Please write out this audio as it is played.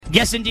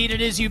Yes, indeed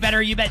it is. You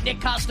better, you bet. Nick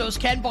Costos,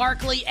 Ken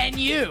Barkley, and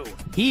you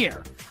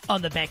here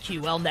on the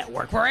BetQL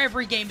Network, where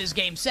every game is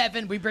Game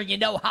 7. We bring you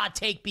no hot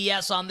take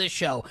BS on this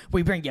show.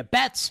 We bring you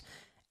bets,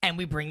 and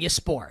we bring you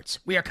sports.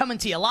 We are coming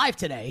to you live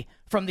today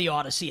from the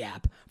Odyssey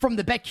app, from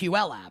the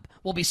BetQL app.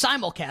 We'll be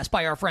simulcast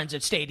by our friends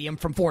at Stadium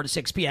from 4 to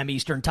 6 p.m.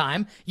 Eastern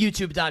Time,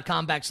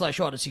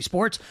 youtube.com/Odyssey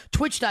Sports,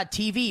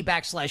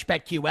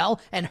 twitch.tv/BetQL,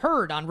 and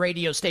heard on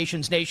radio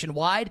stations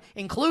nationwide,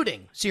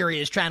 including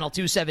Sirius Channel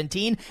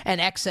 217 and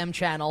XM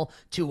Channel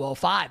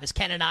 205. As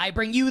Ken and I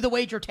bring you the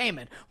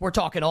Wagertainment, we're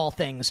talking all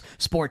things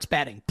sports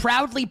betting.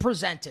 Proudly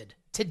presented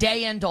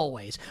today and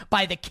always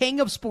by the king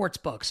of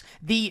sportsbooks,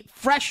 the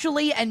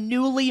freshly and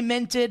newly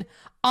minted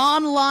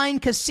Online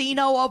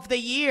Casino of the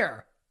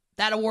Year.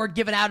 That award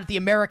given out at the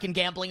American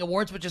Gambling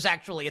Awards, which is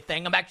actually a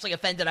thing. I'm actually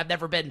offended I've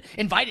never been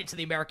invited to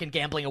the American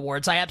Gambling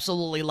Awards. I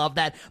absolutely love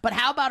that. But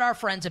how about our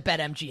friends at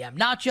BetMGM?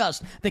 Not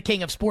just the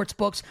king of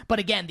sportsbooks, but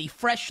again, the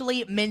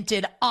freshly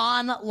minted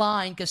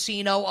Online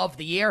Casino of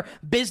the Year.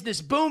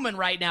 Business booming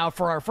right now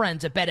for our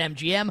friends at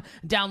BetMGM.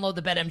 Download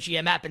the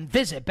BetMGM app and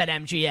visit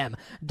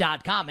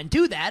BetMGM.com. And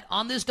do that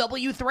on this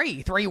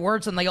W3. 3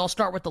 words, and they all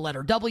start with the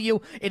letter W.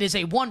 It is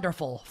a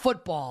wonderful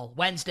football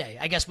Wednesday.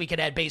 I guess we could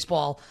add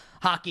baseball,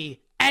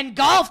 hockey, and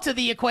golf to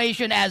the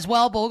equation as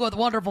well. But we'll go with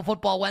Wonderful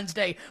Football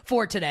Wednesday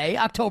for today,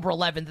 October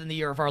 11th in the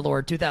year of our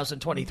Lord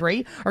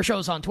 2023. Our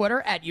show's on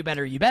Twitter at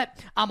YouBetterYouBet.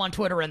 I'm on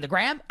Twitter and the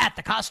Gram at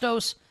the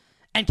Costos.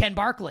 And Ken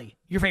Barkley,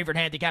 your favorite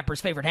handicapper's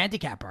favorite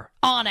handicapper,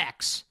 on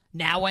X,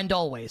 now and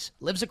always,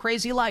 lives a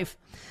crazy life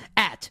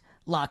at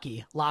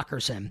Lockie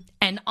Lockerson.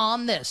 And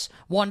on this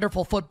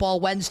Wonderful Football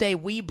Wednesday,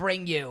 we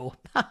bring you,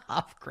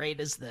 how great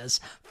is this,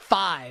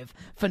 5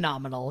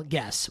 phenomenal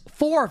guests.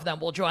 4 of them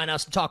will join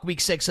us to talk Week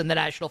 6 in the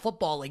National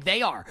Football League.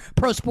 They are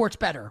Pro Sports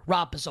Bettor,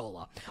 Rob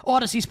Pizzola,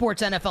 Odyssey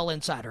Sports NFL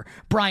Insider,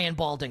 Brian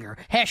Baldinger,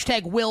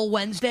 hashtag Will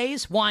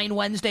Wednesdays, Wine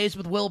Wednesdays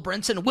with Will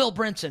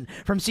Brinson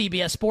from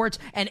CBS Sports,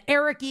 and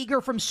Eric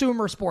Eager from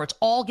Sumer Sports,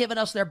 all giving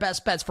us their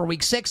best bets for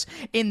Week 6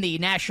 in the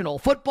National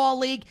Football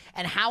League.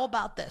 And how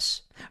about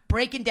this?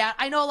 Breaking down,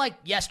 I know like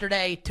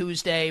yesterday,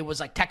 Tuesday, was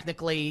like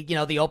technically,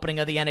 the opening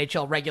of the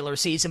NHL regular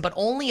season, but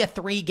only a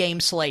 3-game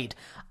slate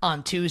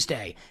on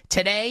Tuesday.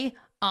 Today,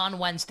 on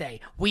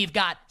Wednesday, we've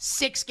got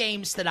 6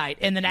 games tonight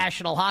in the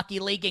National Hockey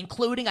League,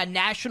 including a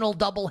national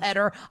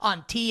doubleheader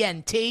on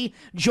TNT.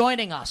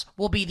 Joining us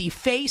will be the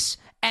face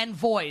and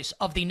voice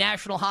of the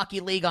National Hockey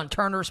League on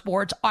Turner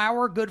Sports.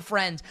 Our good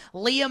friend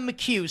Liam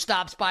McHugh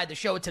stops by the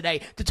show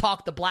today to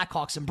talk the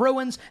Blackhawks and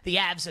Bruins, the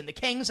Avs and the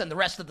Kings, and the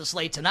rest of the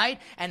slate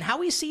tonight, and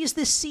how he sees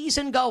this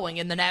season going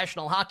in the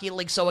National Hockey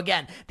League. So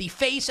again, the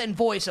face and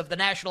voice of the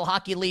National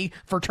Hockey League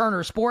for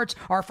Turner Sports,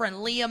 our friend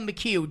Liam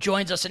McHugh,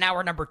 joins us in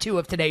hour number 2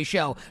 of today's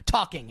show,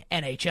 talking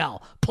NHL.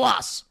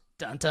 Plus,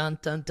 dun dun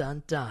dun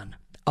dun dun.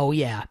 Oh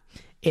yeah,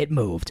 it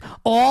moved.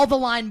 All the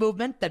line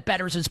movement that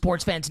bettors and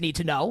sports fans need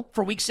to know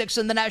for Week 6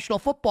 in the National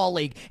Football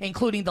League,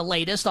 including the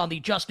latest on the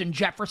Justin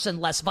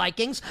Jefferson-less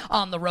Vikings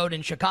on the road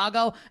in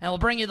Chicago. And we'll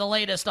bring you the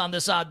latest on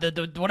this,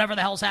 whatever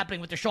the hell's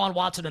happening with Deshaun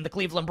Watson and the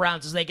Cleveland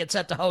Browns as they get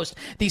set to host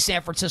the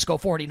San Francisco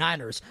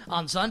 49ers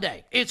on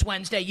Sunday. It's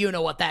Wednesday. You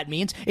know what that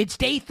means. It's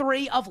day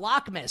 3 of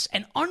Lockmas.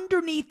 And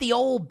underneath the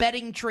old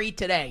betting tree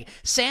today,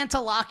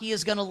 Santa Lockie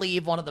is going to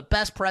leave one of the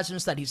best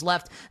presents that he's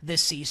left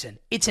this season.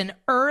 It's an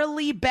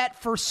early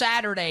bet for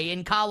Saturday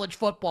in college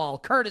football,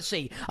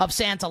 courtesy of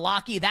Santa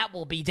Lockie. That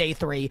will be day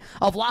 3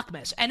 of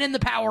Lockmas. And in the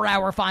Power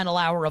Hour, final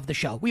hour of the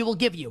show, we will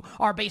give you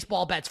our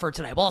baseball bets for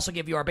today. We'll also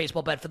give you our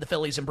baseball bet for the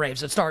Phillies and Braves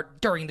that start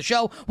during the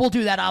show. We'll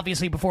do that,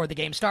 obviously, before the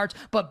game starts.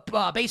 But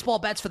baseball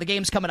bets for the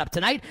games coming up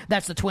tonight.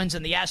 That's the Twins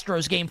and the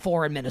Astros, Game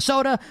 4 in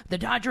Minnesota. The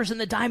Dodgers and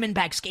the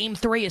Diamondbacks, Game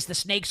 3, as the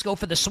Snakes go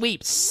for the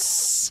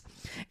sweeps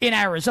in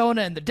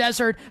Arizona in the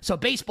desert. So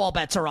baseball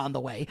bets are on the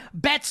way.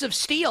 Bets of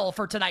steel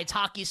for tonight's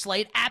hockey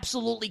slate.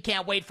 Absolutely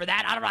can't wait for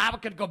that. I don't know how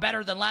it could go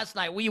better than last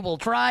night. We will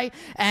try.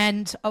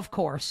 And, of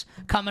course,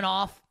 coming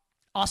off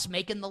us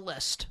making the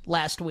list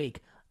last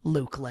week,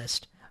 Luke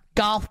List.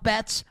 Golf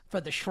bets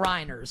for the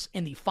Shriners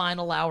in the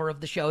final hour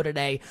of the show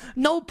today.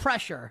 No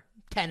pressure,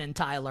 Ken and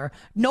Tyler.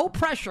 No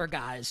pressure,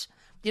 guys.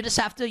 You just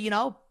have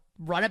to,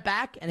 run it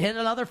back and hit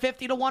another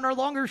 50-1 or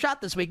longer shot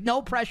this week.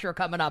 No pressure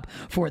coming up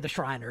for the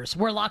Shriners.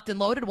 We're locked and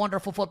loaded.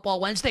 Wonderful Football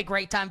Wednesday.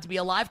 Great time to be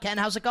alive. Ken,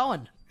 how's it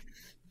going?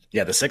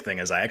 Yeah, the sick thing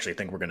is I actually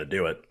think we're going to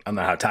do it. I don't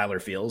know how Tyler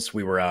feels.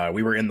 We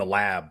were in the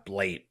lab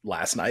late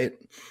last night.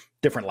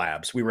 Different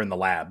labs. We were in the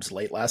labs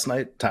late last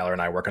night. Tyler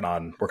and I working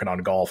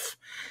on golf.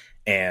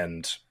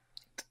 And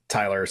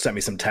Tyler sent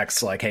me some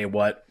texts like, hey,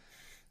 what?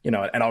 And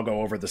I'll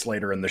go over this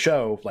later in the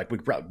show. Like we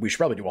should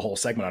probably do a whole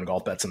segment on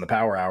golf bets in the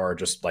Power Hour.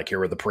 Just like,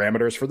 here are the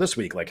parameters for this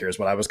week. Like, here's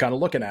what I was kind of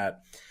looking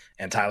at.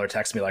 And Tyler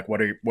texted me like,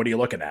 what are you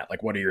looking at?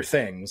 Like, what are your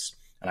things?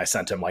 And I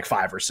sent him like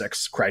 5 or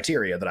 6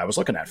 criteria that I was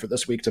looking at for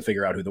this week to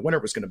figure out who the winner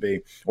was going to be,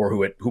 or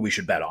who we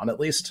should bet on at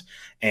least.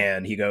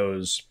 And he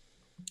goes,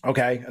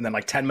 okay. And then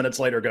like 10 minutes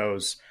later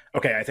goes,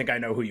 okay, I think I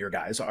know who your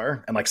guys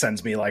are. And like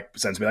sends me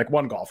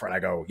one golfer. And I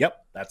go,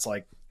 yep, that's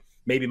like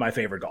maybe my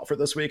favorite golfer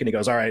this week. And he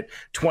goes, all right,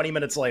 20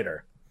 minutes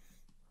later,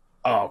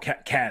 oh,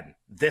 Ken,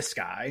 this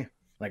guy.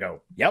 And I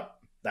go, yep,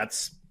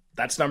 that's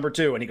number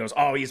 2. And he goes,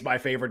 oh, he's my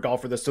favorite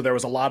golfer. So there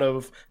was a lot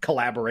of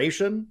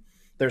collaboration.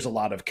 There's a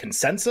lot of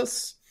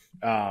consensus.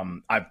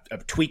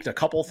 I've tweaked a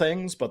couple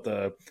things, but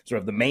the sort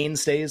of the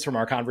mainstays from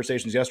our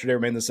conversations yesterday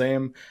remain the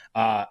same.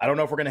 I don't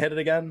know if we're going to hit it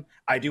again.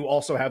 I do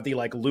also have the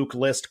like Luke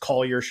List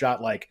call your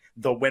shot, like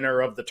the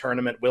winner of the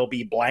tournament will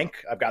be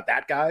blank. I've got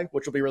that guy,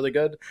 which will be really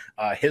good.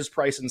 His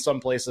price in some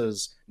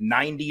places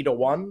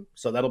 90-1,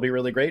 so that'll be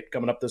really great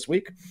coming up this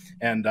week,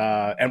 and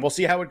we'll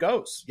see how it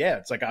goes. Yeah,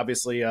 it's like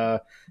obviously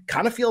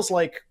kind of feels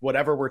like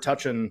whatever we're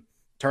touching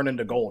turn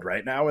into gold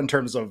right now in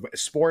terms of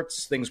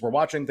sports, things we're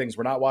watching, things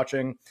we're not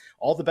watching,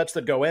 all the bets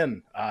that go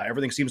in,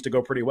 everything seems to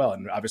go pretty well.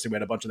 And obviously we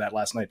had a bunch of that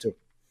last night too.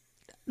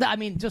 I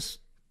mean, just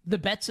the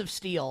bets of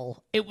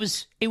steel. It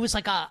was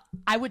like I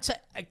would say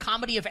a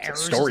comedy of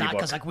errors. It's not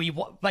because like we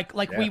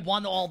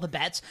won all the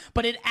bets,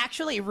 but it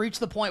actually reached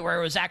the point where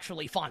it was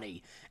actually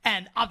funny.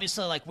 And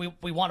obviously, like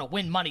we want to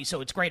win money, so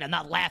it's great. I'm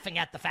not laughing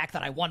at the fact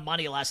that I won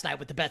money last night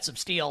with the bets of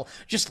steel.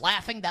 Just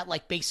laughing that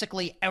like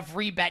basically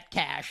every bet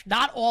cashed.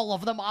 Not all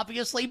of them,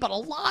 obviously, but a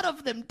lot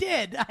of them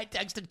did. I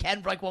texted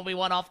Ken like when we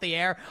went off the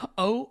air.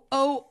 O'Reilly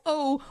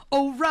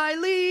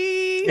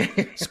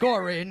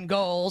scoring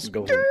goals.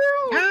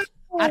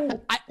 I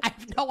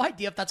have no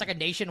idea if that's like a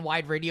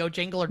nationwide radio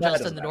jingle or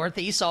just in the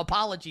Northeast, so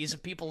apologies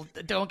if people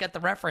don't get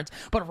the reference.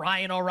 But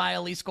Ryan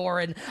O'Reilly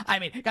scoring, I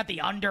mean, got the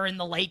under in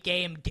the late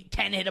game.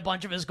 Ken hit a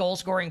bunch of his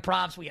goal-scoring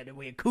props. We had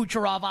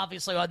Kucherov,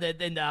 obviously,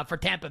 for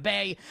Tampa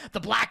Bay.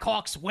 The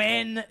Blackhawks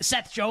win.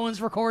 Seth Jones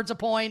records a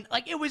point.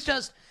 Like, it was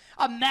just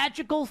a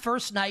magical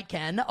first night,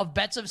 Ken, of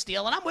bets of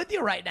steel. And I'm with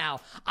you right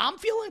now. I'm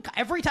feeling,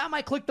 every time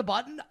I click the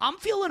button, I'm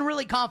feeling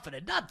really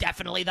confident. Not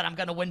definitely that I'm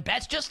going to win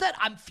bets, just that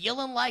I'm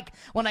feeling like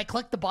when I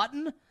click the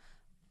button,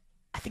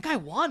 I think I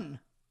won.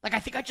 Like, I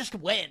think I just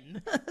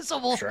win. So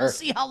we'll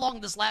see how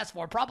long this lasts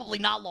for. Probably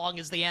not long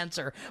is the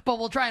answer, but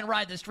we'll try and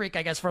ride the streak,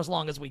 I guess, for as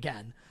long as we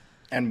can.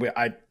 And we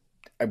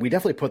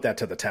definitely put that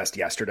to the test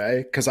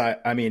yesterday. Cause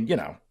I mean, you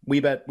know,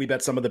 we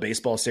bet some of the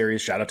baseball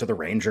series. Shout out to the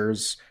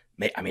Rangers.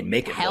 I mean,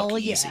 make it look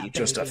easy. Baby.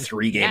 Just a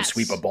 3-game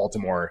sweep of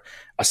Baltimore.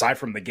 Aside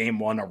from the game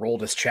one,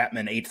 Aroldis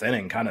Chapman 8th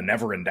inning, kind of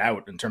never in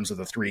doubt in terms of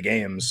the 3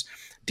 games.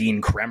 Dean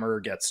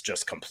Kremer gets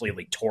just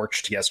completely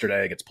torched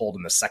yesterday, gets pulled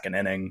in the 2nd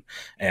inning,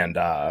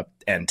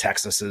 and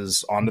Texas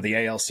is onto the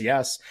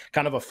ALCS.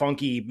 Kind of a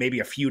funky,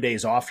 maybe a few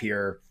days off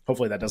here.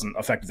 Hopefully that doesn't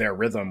affect their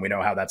rhythm. We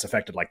know how that's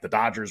affected, like the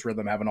Dodgers'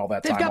 rhythm, having all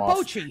that time off.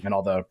 Bochy. And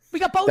all the we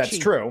got Bochy. That's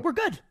true. We're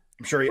good.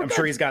 I'm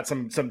sure he's got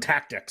some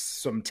tactics,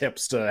 some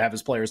tips to have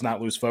his players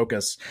not lose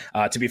focus.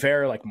 To be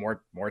fair, like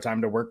more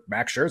time to work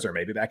Max Scherzer,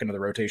 maybe back into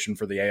the rotation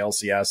for the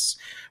ALCS,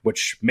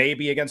 which may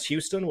be against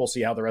Houston. We'll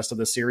see how the rest of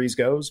the series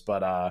goes.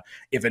 But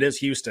if it is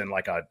Houston,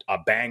 like a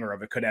banger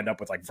of it could end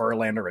up with like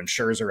Verlander and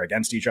Scherzer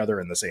against each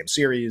other in the same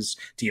series,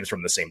 teams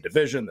from the same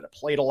division that have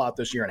played a lot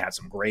this year and had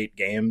some great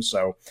games.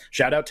 So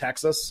shout out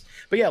Texas.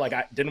 But yeah, like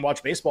I didn't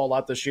watch baseball a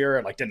lot this year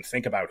and like didn't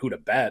think about who to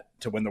bet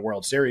to win the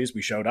World Series.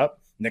 We showed up.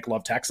 Nick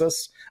loved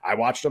Texas. I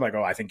watched them. I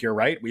go, I think you're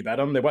right. We bet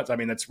them. They went. I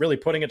mean, that's really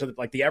putting it to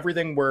the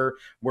everything we're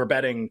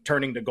betting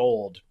turning to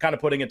gold, kind of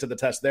putting it to the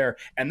test there.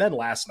 And then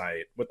last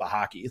night with the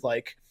hockey,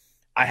 like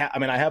I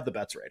have the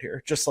bets right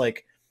here. Just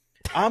like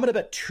I'm going to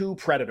bet 2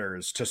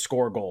 Predators to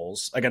score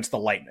goals against the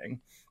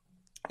Lightning.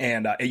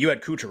 And you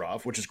had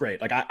Kucherov, which is great.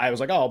 Like I was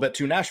like, oh, I'll bet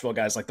 2 Nashville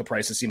guys. Like the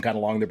prices seem kind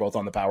of long. They're both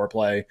on the power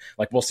play.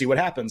 Like we'll see what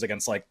happens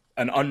against like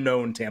an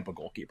unknown Tampa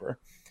goalkeeper.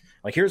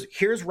 Like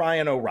here's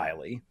Ryan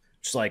O'Reilly.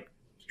 Just like,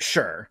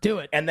 sure. Do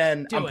it. And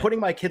then I'm putting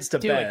my kids to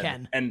bed. Do it,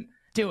 Ken. And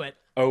do it.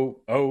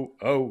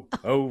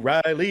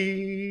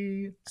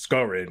 O'Reilly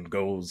scoring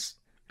goals.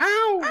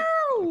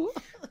 Ow!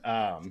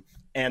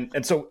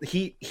 And so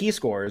he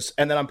scores,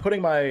 and then I'm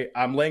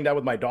laying down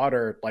with my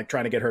daughter, like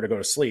trying to get her to go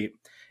to sleep.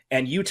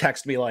 And you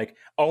text me like,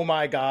 "Oh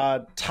my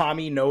God,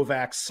 Tommy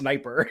Novak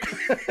sniper!"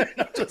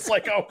 I'm just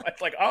like,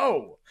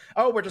 oh,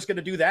 we're just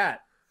gonna do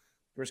that.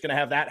 We're just going to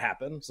have that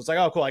happen. So it's like,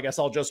 oh, cool. I guess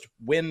I'll just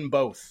win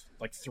both,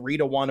 like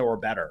 3-1 or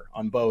better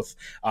on both.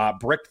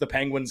 Bricked the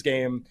Penguins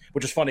game,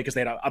 which is funny because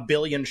they had a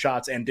billion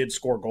shots and did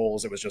score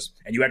goals. It was just,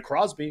 and you had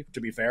Crosby, to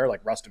be fair,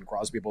 like Rust and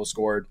Crosby both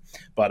scored,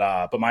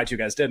 but my 2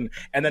 guys didn't.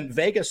 And then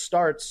Vegas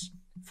starts,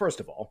 first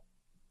of all,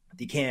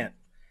 you can't,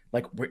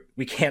 like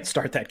we can't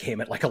start that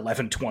game at like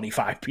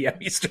 11:25 p.m.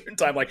 Eastern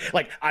time.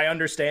 Like I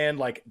understand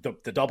like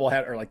the double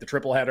header or like the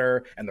triple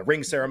header and the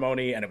ring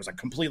ceremony, and it was like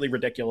completely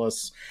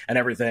ridiculous and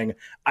everything.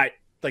 I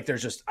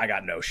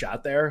got no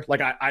shot there.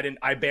 Like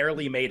I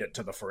barely made it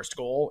to the first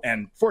goal,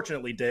 and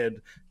fortunately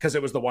did because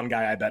it was the one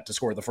guy I bet to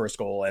score the first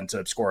goal and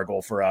to score a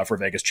goal for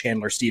Vegas,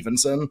 Chandler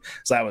Stevenson.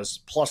 So that was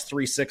plus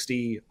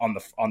 360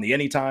 on the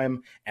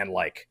anytime and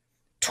like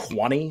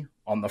 20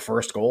 on the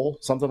first goal,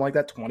 something like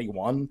that,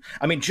 21.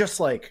 I mean, just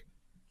like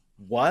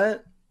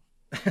what?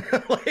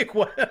 Like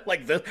what?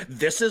 Like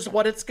this is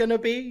what it's gonna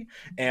be,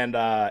 and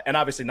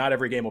obviously not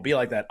every game will be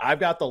like that. I've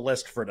got the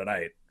list for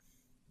tonight.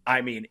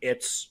 I mean,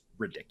 it's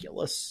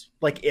ridiculous.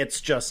 Like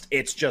it's just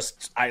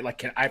I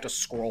have to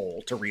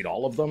scroll to read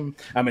all of them.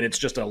 I mean, it's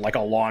just a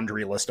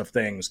laundry list of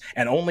things,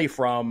 and only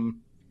from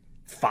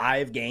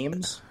 5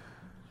 games.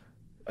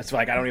 It's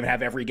like I don't even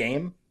have every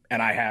game,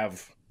 and I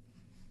have,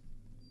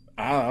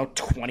 I don't know,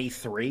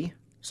 23,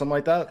 something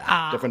like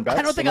that. Different bets.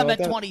 I don't think I'm like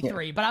at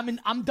 23, yeah. But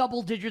I'm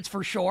double digits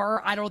for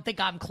sure. I don't think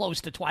I'm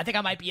close to 20. I think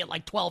I might be at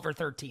like 12 or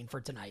 13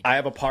 for tonight. I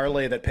have a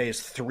parlay that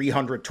pays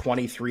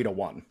 323 to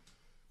 1.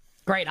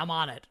 Great, I'm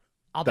on it.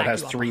 That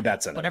has 3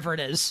 bets in it. Whatever it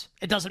is,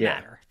 it doesn't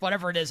matter.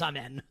 Whatever it is, I'm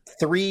in.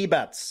 3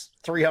 bets,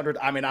 300.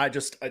 I mean, I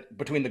just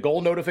between the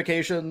goal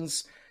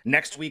notifications.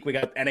 Next week we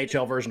got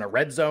NHL version of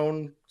Red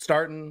Zone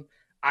starting.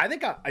 I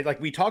think I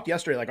like we talked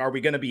yesterday. Like, are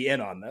we going to be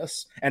in on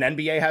this? And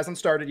NBA hasn't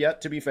started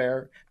yet. To be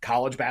fair,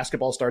 college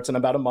basketball starts in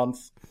about a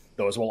month.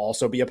 Those will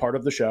also be a part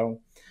of the show.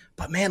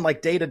 But man,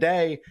 like day to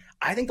day,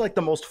 I think like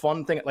the most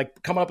fun thing,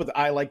 like coming up with,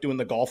 I like doing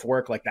the golf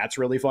work. Like that's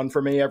really fun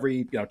for me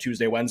every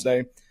Tuesday,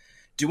 Wednesday.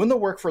 Doing the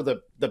work for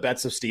the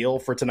bets of steel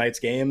for tonight's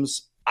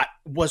games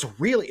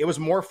it was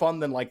more fun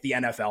than like the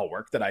NFL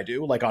work that I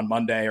do like on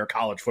Monday or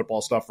college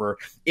football stuff, where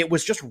it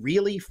was just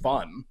really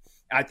fun.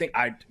 I think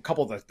a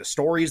couple of the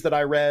stories that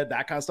I read,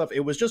 that kind of stuff, it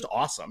was just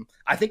awesome.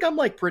 I think I'm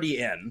like pretty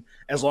in,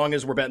 as long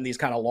as we're betting these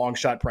kind of long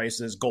shot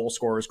prices, goal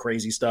scorers,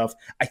 crazy stuff.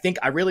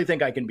 I really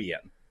think I can be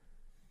in.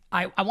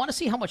 I want to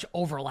see how much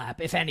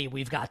overlap, if any,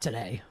 we've got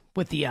today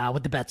with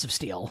the bets of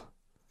steel.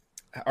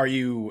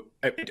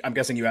 I'm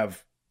guessing you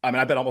have. I mean,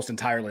 I bet almost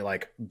entirely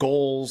like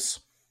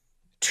goals,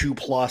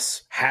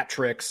 2+ hat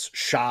tricks,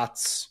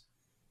 shots,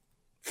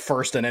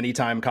 first and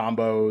anytime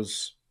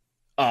combos,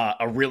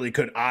 a really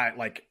good, I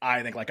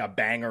think like a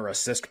banger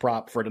assist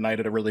prop for tonight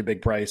at a really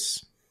big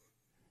price.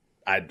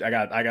 I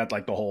got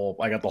like the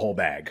whole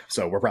bag.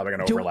 So we're probably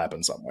going to overlap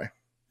in some way.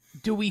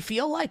 Do we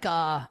feel like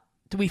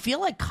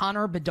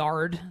Connor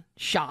Bedard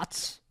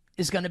shots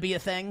is going to be a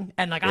thing?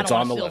 And like, I don't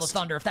want to steal the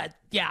thunder if that,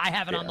 I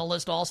have it on the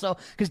list also,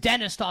 because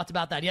Dennis talked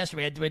about that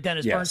yesterday. We had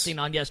Dennis Bernstein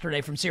on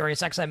yesterday from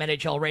Sirius XM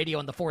NHL Radio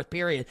in the fourth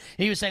period.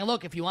 And he was saying,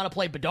 look, if you want to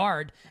play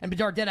Bedard, and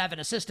Bedard did have an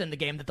assist in the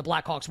game that the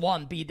Blackhawks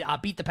won, beat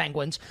the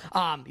Penguins.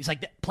 He's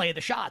like, play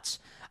the shots.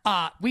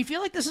 We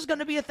feel like this is going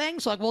to be a thing.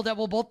 So like,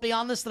 we'll both be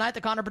on this tonight,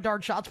 the Connor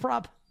Bedard shots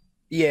prop.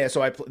 Yeah,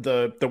 so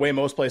the way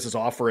most places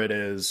offer it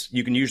is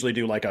you can usually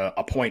do like a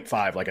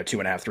 0.5, like a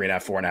 2.5,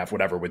 3.5, 4.5,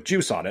 whatever, with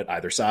juice on it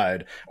either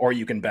side, or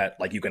you can bet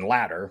like you can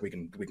ladder. We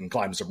can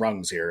climb some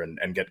rungs here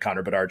and get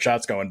Connor Bedard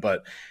shots going,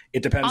 but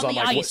it depends on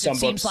like ice, what some it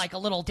seems books, like a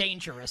little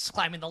dangerous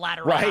climbing the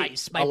ladder right? On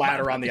ice. A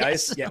ladder on the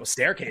ice, yeah, well,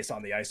 staircase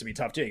on the ice would be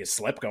tough too. You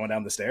slip going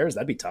down the stairs,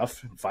 that'd be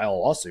tough. File a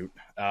lawsuit.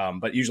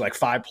 But usually like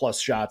 5+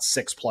 shots,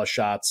 6+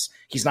 shots.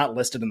 He's not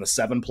listed in the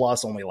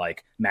 7+. Only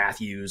like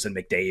Matthews and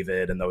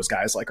McDavid and those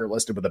guys like are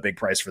listed with a big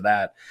price for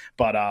that.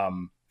 But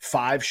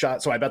 5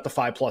 shots. So I bet the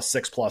 5+,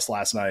 6+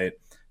 last night.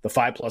 The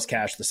 5+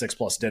 cash, the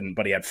 6+ didn't.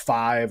 But he had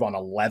 5 on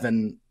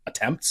 11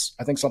 attempts,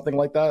 I think, something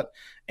like that.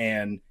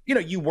 And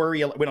you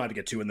worry. We don't have to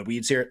get too in the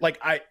weeds here.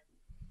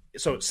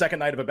 So second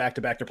night of a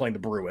back-to-back, they're playing the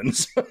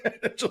Bruins,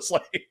 just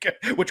like,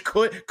 which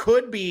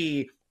could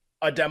be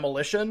a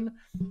demolition,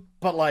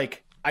 but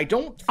like. I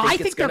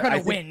think they're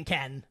going to win,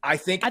 Ken. I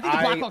think the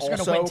Blackhawks are going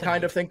to win tonight.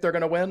 Kind of think they're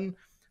going to win.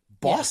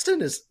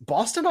 Boston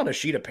on a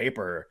sheet of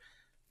paper.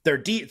 They're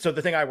deep. So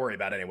the thing I worry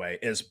about anyway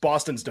is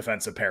Boston's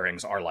defensive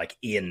pairings are like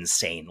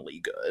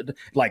insanely good.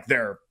 Like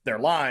their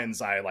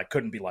lines, I like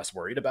couldn't be less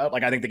worried about.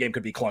 Like I think the game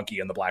could be clunky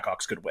and the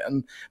Blackhawks could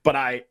win. But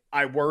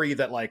I worry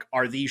that like,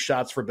 are these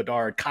shots for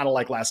Bedard kind of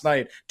like last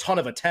night? Ton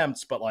of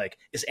attempts, but like,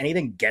 is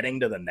anything getting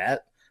to the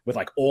net? With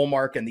like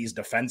Olmark and these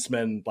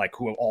defensemen, like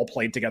who have all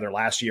played together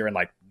last year, and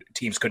like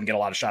teams couldn't get a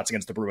lot of shots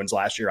against the Bruins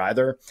last year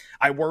either.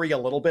 I worry a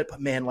little bit, but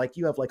man, like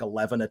you have like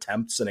 11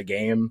 attempts in a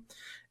game,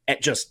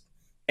 and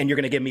you're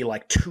going to give me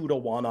like 2 to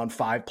 1 on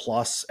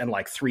 5+ and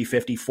like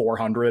 350,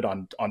 400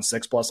 on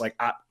 6+. Like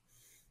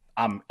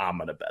I'm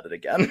going to bet it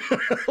again.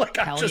 Like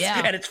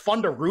and it's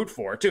fun to root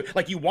for too.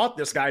 Like you want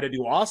this guy to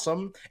do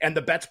awesome, and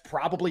the bets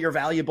probably are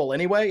valuable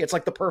anyway. It's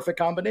like the perfect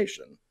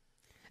combination.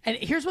 And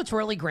here's what's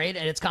really great,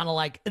 and it's kind of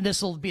like,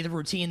 this will be the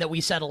routine that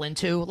we settle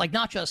into, like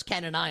not just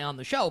Ken and I on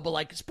the show, but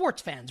like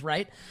sports fans,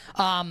 right?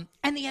 And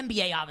the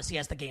NBA obviously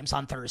has the games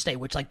on Thursday,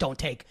 which like don't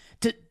take,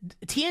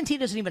 TNT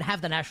doesn't even have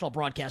the national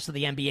broadcast of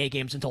the NBA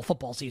games until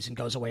football season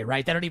goes away,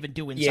 right? They don't even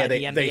do inside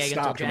the NBA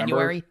stopped, until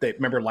January.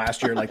 Remember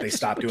last year, like they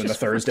stopped doing the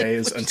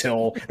Thursdays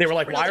until, they were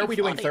like, really why are we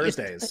doing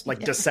Thursdays?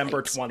 Like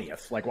December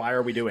 20th. Like, why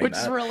are we doing that? Which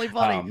is really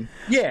funny.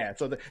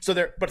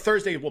 But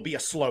Thursday will be a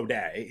slow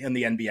day in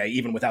the NBA,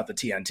 even without the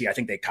TNT. I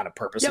think they kind of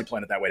purposely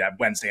planned it that way to have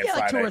Wednesday and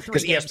Friday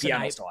because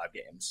ESPN will still have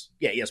games.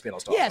 Yeah, ESPN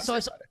will still have Wednesday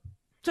and Friday.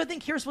 So I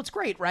think here's what's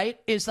great, right?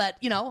 Is that,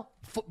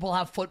 we'll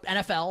have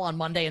NFL on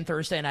Monday and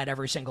Thursday night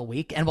every single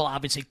week, and we'll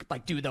obviously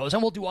like do those,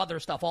 and we'll do other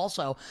stuff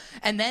also.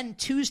 And then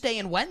Tuesday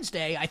and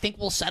Wednesday, I think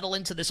we'll settle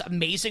into this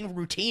amazing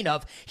routine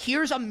of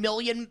here's 1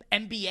 million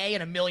NBA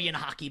and 1 million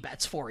hockey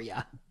bets for you.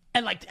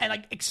 And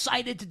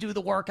excited to do the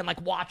work and like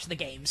watch the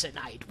games at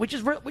night, which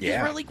is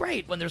really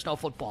great when there's no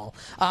football.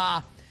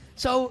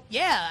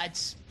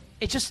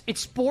 It's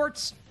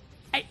sports.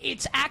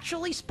 It's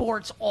actually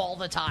sports all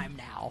the time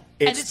now.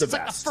 It's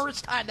like the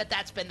first time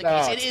that's been the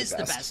case. It is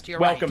the best. You're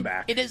right. Welcome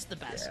back. It is the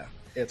best. Yeah.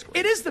 It's great.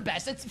 It is the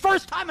best. It's the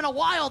first time in a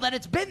while that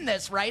it's been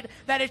this, right?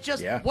 That it's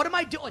just, what am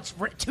I doing? It's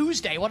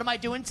Tuesday. What am I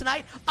doing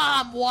tonight?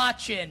 I'm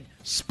watching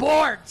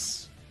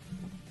sports.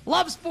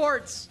 Love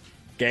sports.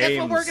 Games. That's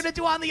what we're going to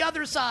do on the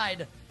other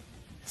side.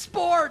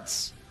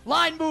 Sports.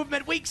 Line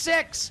movement, week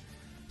 6.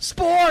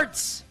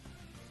 Sports.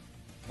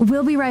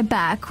 We'll be right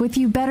back with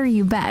You Better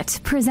You Bet,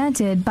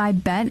 presented by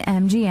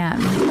BetMGM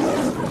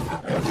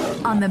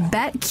on the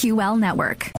BetQL network.